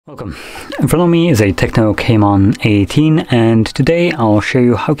Welcome. In front of me is a TECNO Camon 18, and today I'll show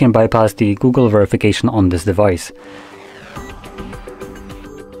you how you can bypass the Google verification on this device.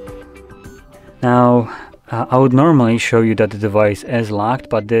 Now, I would normally show you that the device is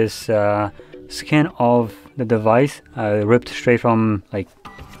locked, but this skin of the device ripped straight from like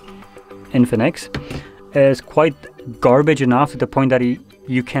Infinix is quite garbage enough to the point that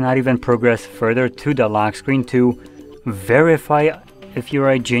you cannot even progress further to the lock screen to verify if you're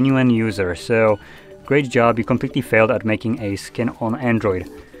a genuine user. So great job, you completely failed at making a skin on Android.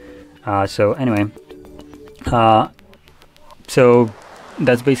 So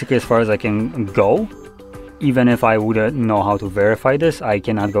that's basically as far as I can go. Even if I wouldn't know how to verify this, I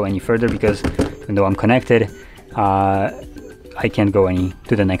cannot go any further because even though I'm connected, I can't go any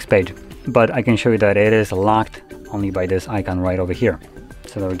to the next page. But I can show you that it is locked only by this icon right over here.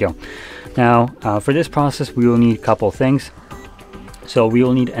 So there we go. Now for this process we will need a couple things. So we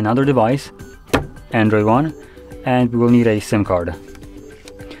will need another device, Android one, and we will need a SIM card.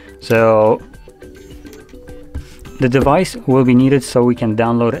 So the device will be needed so we can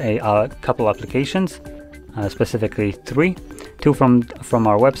download a couple applications, specifically two from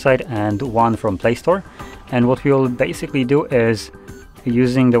our website and one from Play Store. And what we'll basically do is,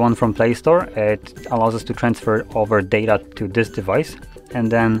 using the one from Play Store, it allows us to transfer over data to this device, and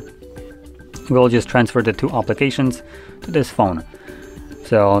then we'll just transfer the two applications to this phone.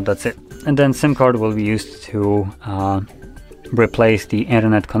 So that's it. And then SIM card will be used to replace the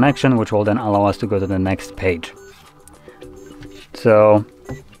internet connection, which will then allow us to go to the next page. So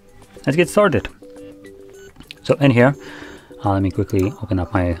let's get started. So in here, let me quickly open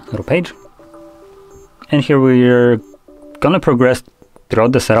up my little page. And here we're gonna progress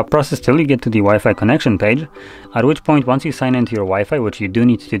throughout the setup process till you get to the Wi-Fi connection page, at which point, once you sign into your Wi-Fi, which you do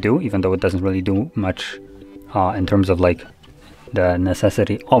need to do, even though it doesn't really do much in terms of like the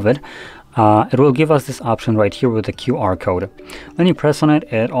necessity of it, it will give us this option right here with the QR code. When you press on it,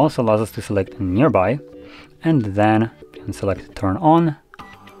 it also allows us to select nearby, and then you can select turn on,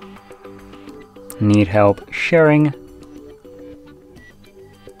 need help sharing,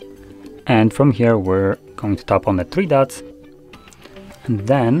 and from here we're going to tap on the three dots, and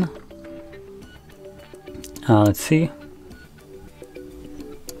then let's see,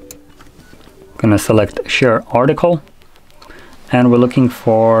 gonna select share article, and we're looking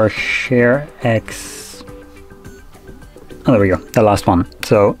for share X. Oh, there we go, the last one.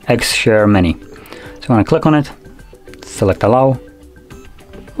 So X share many. So I'm gonna click on it, select allow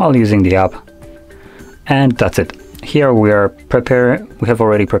while using the app, and that's it. Here we are we have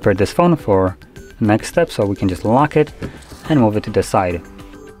already prepared this phone for the next step, so we can just lock it and move it to the side.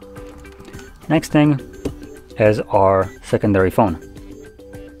 Next thing is our secondary phone.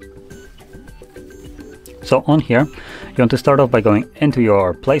 So on here, you want to start off by going into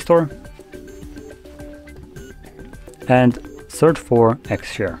your Play Store and search for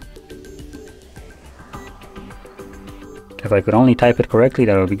Xshare. If I could only type it correctly,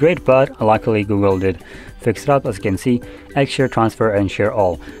 that would be great, but luckily Google did fix it up. As you can see, Xshare, transfer, and share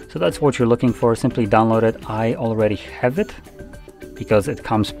all. So that's what you're looking for. Simply download it. I already have it because it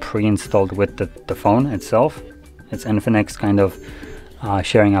comes pre-installed with the phone itself. It's Infinix kind of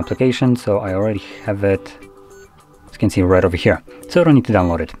sharing application, so I already have it, as you can see right over here. So I don't need to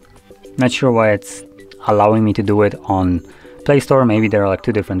download it. Not sure why it's allowing me to do it on Play Store. Maybe there are like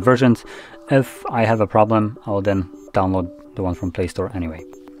two different versions. If I have a problem, I'll then download the one from Play Store anyway.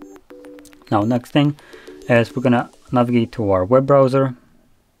 Now next thing is we're gonna navigate to our web browser.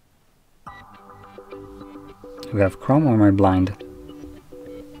 We have Chrome, or am I blind?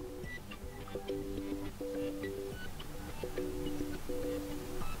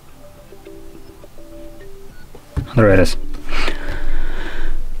 There it is.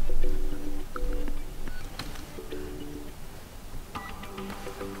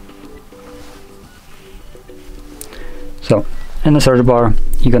 So in the search bar,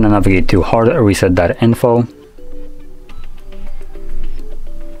 you're gonna navigate to HardReset.Info.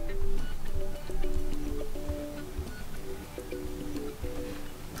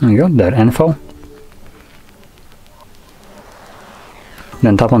 There you go, that info.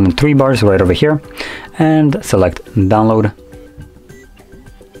 Then tap on the three bars right over here and select download.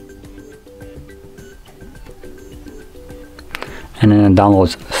 And in the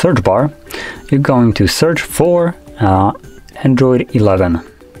downloads search bar, you're going to search for Android 11.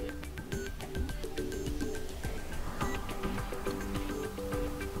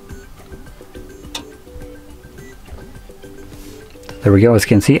 There we go, as you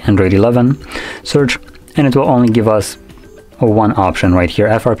can see, Android 11, search, and it will only give us one option right here,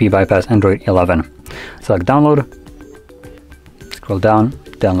 FRP bypass Android 11. Select download, scroll down,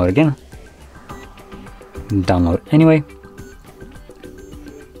 download again, download anyway.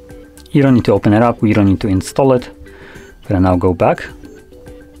 You don't need to open it up, you don't need to install it. I'm gonna now go back,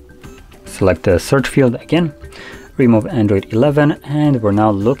 select the search field again, remove Android 11, and we're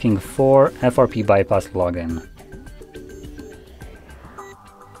now looking for FRP bypass login.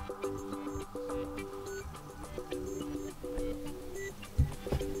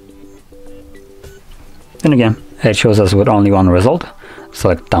 Then again, it shows us with only one result.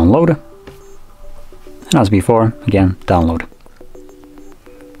 Select download, and as before, again, download.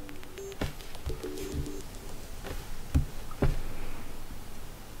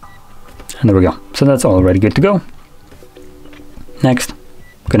 And there we go. So that's already good to go. Next,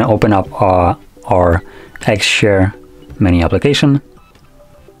 I'm gonna open up our Xshare mini application.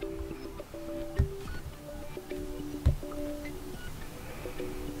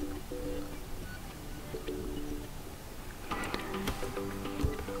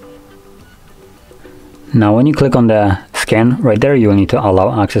 Now when you click on the scan right there, you will need to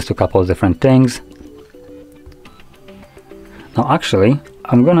allow access to a couple of different things. Now actually,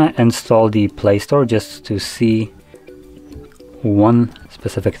 I'm gonna install the Play Store just to see one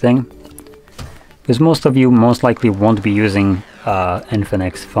specific thing, because most of you most likely won't be using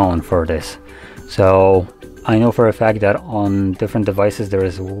Infinix phone for this. So I know for a fact that on different devices there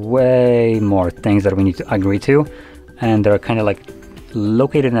is way more things that we need to agree to, and they're kind of like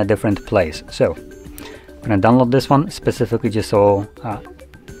located in a different place. So I'm gonna download this one specifically just so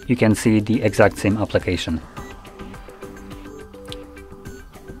you can see the exact same application.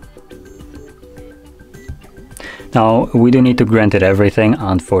 Now we do need to grant it everything,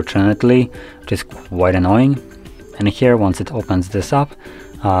 unfortunately, which is quite annoying. And here, once it opens this up,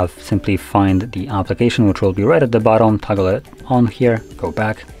 simply find the application, which will be right at the bottom, toggle it on here, go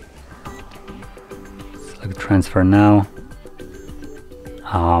back, select transfer now.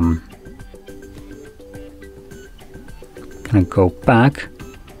 Gonna go back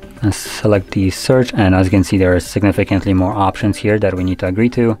and select the search, and as you can see, there are significantly more options here that we need to agree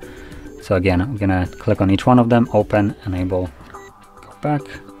to. So again, I'm gonna click on each one of them, open, enable, go back,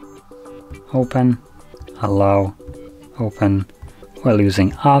 open, allow, open, while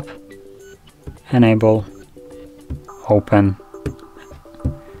using app, enable, open,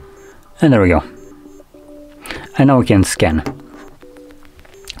 and there we go. And now we can scan.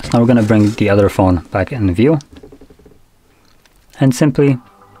 So now we're gonna bring the other phone back in view and simply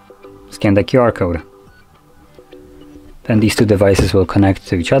scan the QR code. Then these two devices will connect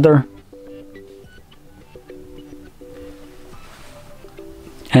to each other.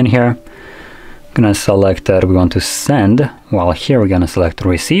 And here, I'm gonna select that we want to send, while here we're gonna select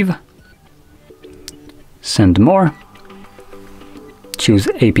receive, send more, choose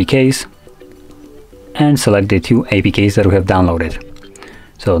APKs, and select the two APKs that we have downloaded.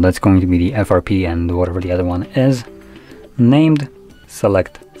 So that's going to be the FRP and whatever the other one is. Named,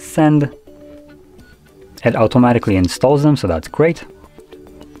 select send. It automatically installs them, so that's great.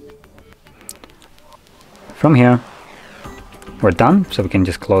 From here, we're done, so we can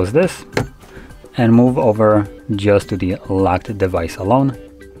just close this and move over just to the locked device alone.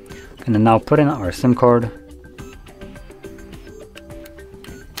 And then now put in our SIM card.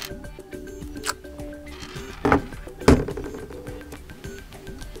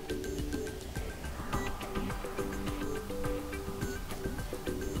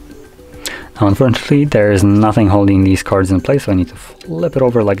 Now, unfortunately, there is nothing holding these cards in place, so I need to flip it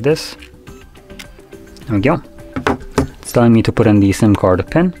over like this. There we go. It's telling me to put in the SIM card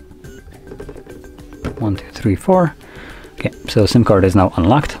pin. 1, 2, 3, 4. Okay, so SIM card is now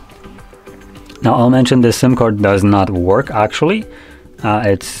unlocked. Now I'll mention this SIM card does not work actually.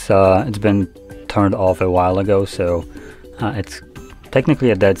 It's been turned off a while ago, so it's technically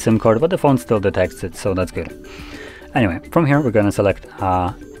a dead SIM card, but the phone still detects it, so that's good. Anyway, from here we're gonna select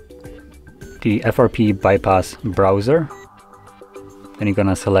the FRP bypass browser. Then you're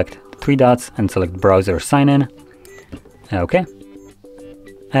gonna select 3 dots and select browser sign in. Okay.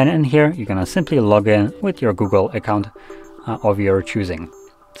 And in here, you're gonna simply log in with your Google account of your choosing.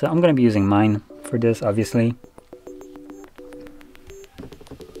 So I'm gonna be using mine for this, obviously.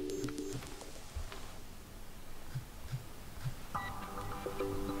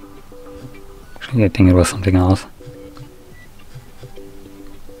 Actually, I think it was something else.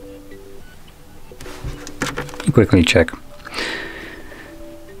 Quickly check.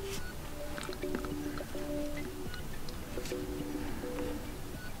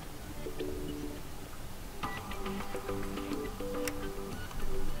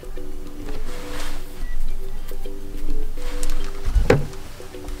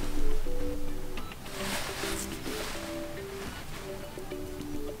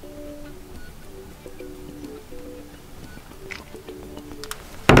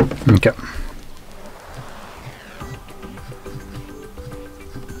 Okay.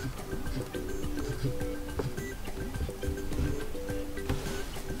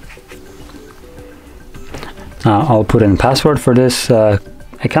 I'll put in password for this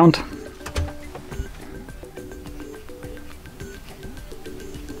account.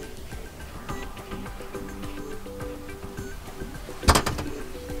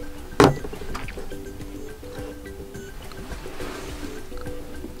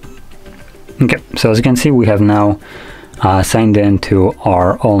 Okay, so as you can see, we have now signed in to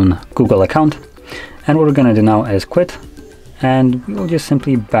our own Google account, and what we're gonna do now is quit, and we'll just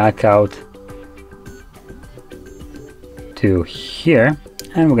simply back out to here,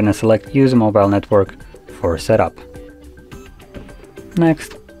 and we're gonna select use a mobile network for setup.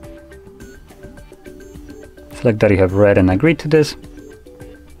 Next, select that you have read and agreed to this.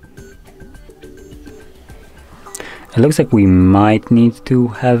 It looks like we might need to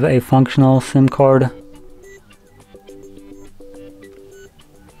have a functional SIM card.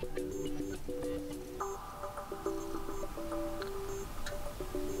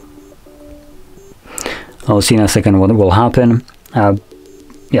 I'll see in a second what will happen.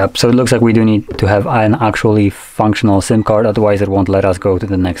 Yeah, so it looks like we do need to have an actually functional SIM card, otherwise it won't let us go to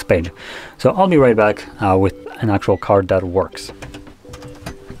the next page. So I'll be right back with an actual card that works.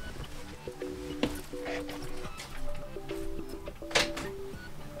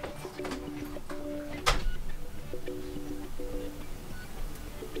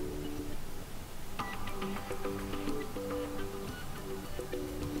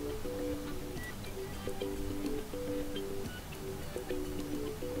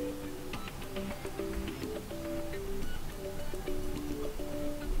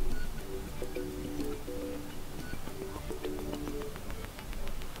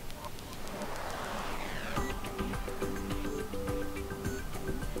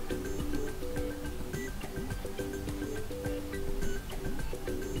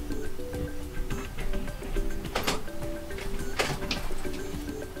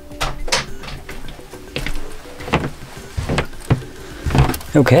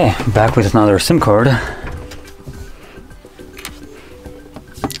 Okay, back with another SIM card.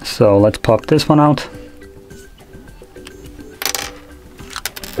 So let's pop this one out.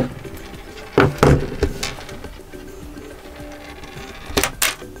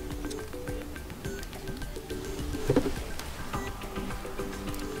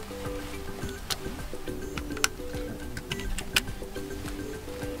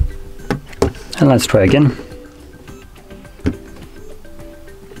 And let's try again.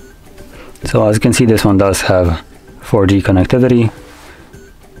 So as you can see, this one does have 4G connectivity.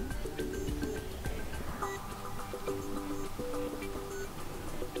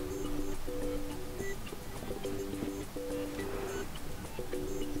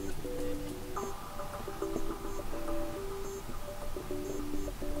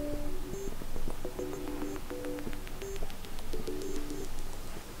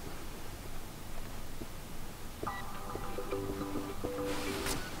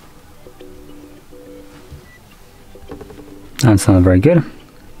 That's not very good.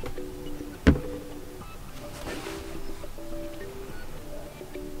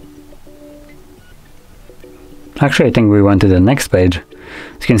 Actually, I think we went to the next page. As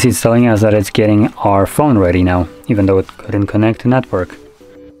you can see, it's telling us that it's getting our phone ready now, even though it couldn't connect to network.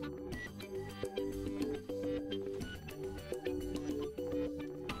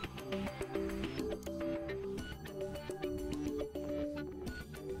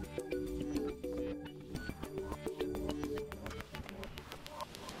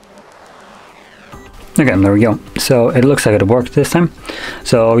 Okay, there we go. So it looks like it worked this time.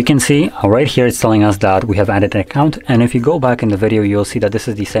 So we can see right here it's telling us that we have added an account, and if you go back in the video, you'll see that this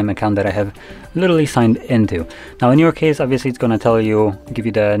is the same account that I have literally signed into. Now in your case, obviously it's going to tell you, give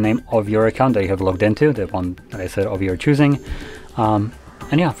you the name of your account that you have logged into, the one that I said of your choosing. And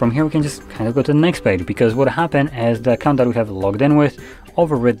yeah, from here we can just kind of go to the next page, because what happened is the account that we have logged in with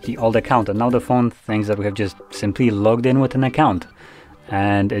overrid the old account, and now the phone thinks that we have just simply logged in with an account,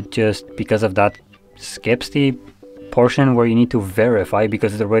 and it just, because of that, skips the portion where you need to verify,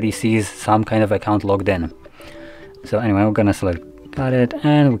 because it already sees some kind of account logged in. So anyway, we're gonna select got it,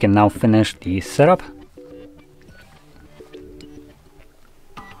 and we can now finish the setup.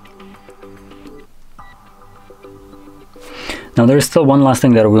 Now there's still one last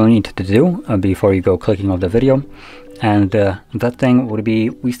thing that we'll need to do before you go clicking off the video, and that thing would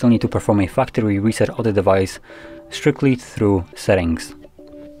be, we still need to perform a factory reset of the device strictly through settings.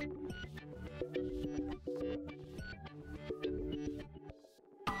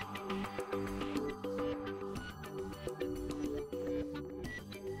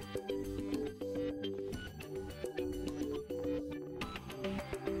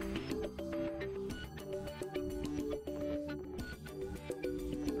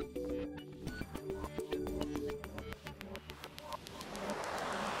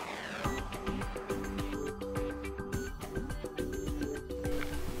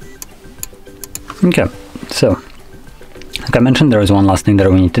 Okay, so like I mentioned, there is one last thing that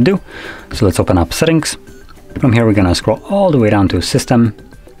we need to do. So let's open up settings. From here, we're gonna scroll all the way down to system,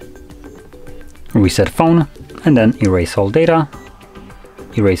 reset phone, and then erase all data,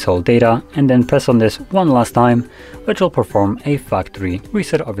 and then press on this one last time, which will perform a factory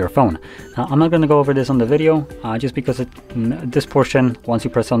reset of your phone. Now, I'm not going to go over this on the video, just because this portion, once you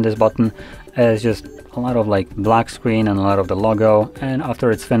press on this button, is just a lot of like black screen and a lot of the logo, and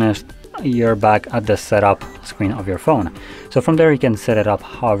after it's finished, you're back at the setup screen of your phone. So from there, you can set it up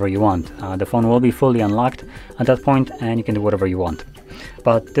however you want. The phone will be fully unlocked at that point, and you can do whatever you want.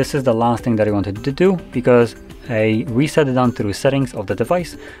 But this is the last thing that I wanted to do, because a reset done through settings of the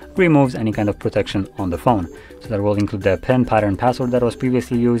device removes any kind of protection on the phone. So that will include the PIN, pattern, password that was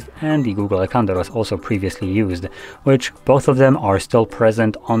previously used, and the Google account that was also previously used, which both of them are still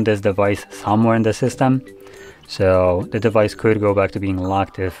present on this device somewhere in the system. So the device could go back to being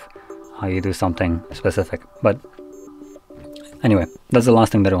locked if you do something specific. But anyway, that's the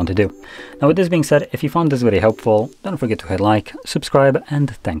last thing that I want to do. Now, with this being said, if you found this video helpful, don't forget to hit like, subscribe,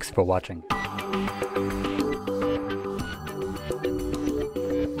 and thanks for watching.